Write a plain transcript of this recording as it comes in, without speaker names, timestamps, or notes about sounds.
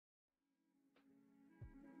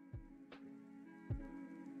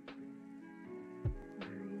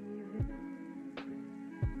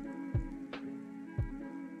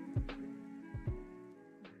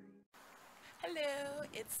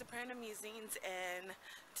it's Soprano Musings, and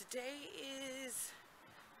today is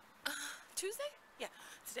Tuesday? Yeah,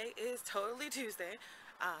 today is totally Tuesday,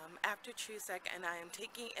 after Chuseok, and I am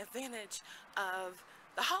taking advantage of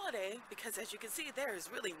the holiday because, as you can see, there is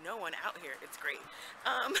really no one out here. It's great.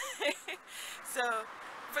 So,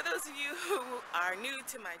 for those of you who are new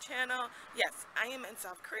to my channel, yes, I am in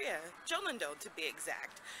South Korea, Jeollando to be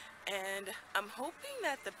exact. And I'm hoping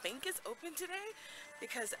that the bank is open today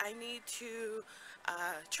because I need to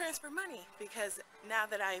transfer money, because now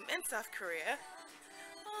that I'm in South Korea,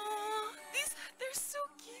 oh, they're so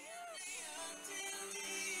cute.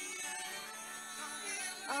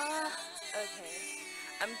 Okay.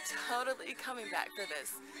 I'm totally coming back for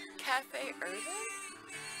this. Cafe Urban?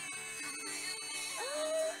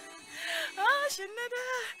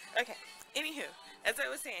 Shinada. Okay, anywho, as I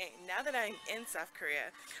was saying, now that I'm in South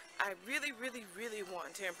Korea, I really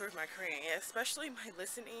want to improve my Korean, especially my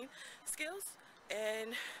listening skills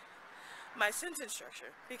and my sentence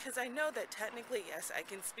structure, because I know that technically, yes, I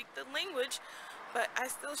can speak the language, but I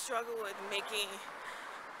still struggle with making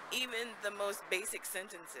even the most basic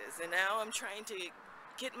sentences, and now I'm trying to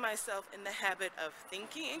get myself in the habit of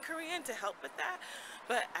thinking in Korean to help with that,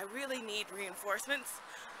 but I really need reinforcements.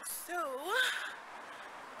 So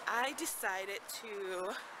I decided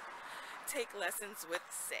to take lessons with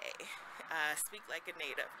Say, Speak Like a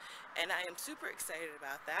Native, and I am super excited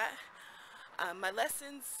about that. My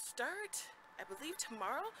lessons start, I believe,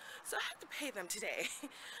 tomorrow, so I have to pay them today.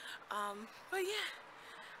 But yeah,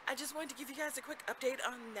 I just wanted to give you guys a quick update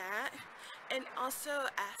on that, and also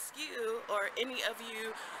ask you, or any of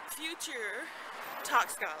you future TaLK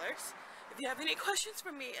scholars, if you have any questions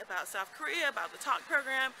for me about South Korea, about the TaLK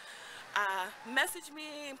program, message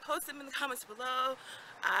me, post them in the comments below.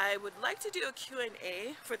 I would like to do a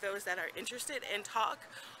Q&A for those that are interested in TaLK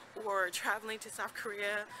or traveling to South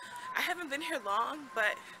Korea. I haven't been here long,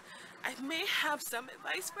 but I may have some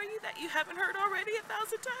advice for you that you haven't heard already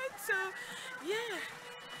 1,000 times, so yeah.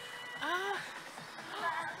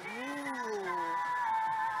 Ooh.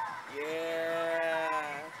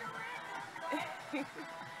 Yeah.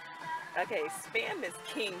 Okay, spam is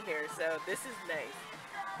king here, so this is nice.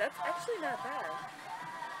 That's actually not bad.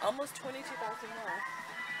 Almost 22,000 more.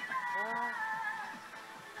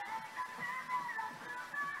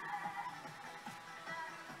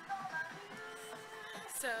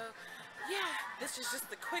 So, yeah, this is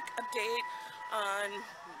just a quick update on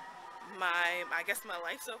I guess my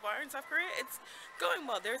life so far in South Korea. It's going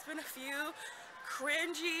well. There's been a few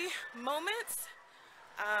cringy moments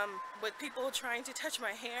with people trying to touch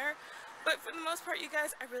my hair, but for the most part, you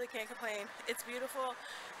guys, I really can't complain. It's beautiful.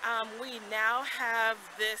 We now have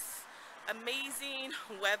this amazing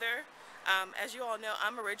weather. As you all know,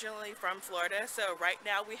 I'm originally from Florida, so right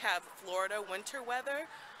now we have Florida winter weather.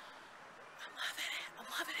 I'm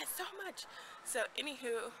loving it so much. So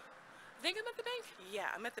anywho, I think I'm at the bank.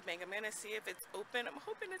 Yeah, I'm at the bank. I'm gonna see if it's open. I'm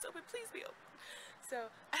hoping it's open. Please be open.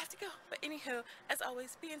 So I have to go. But anywho, as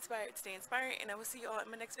always, be inspired, stay inspiring, and I will see you all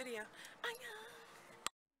in my next video. Annyeong!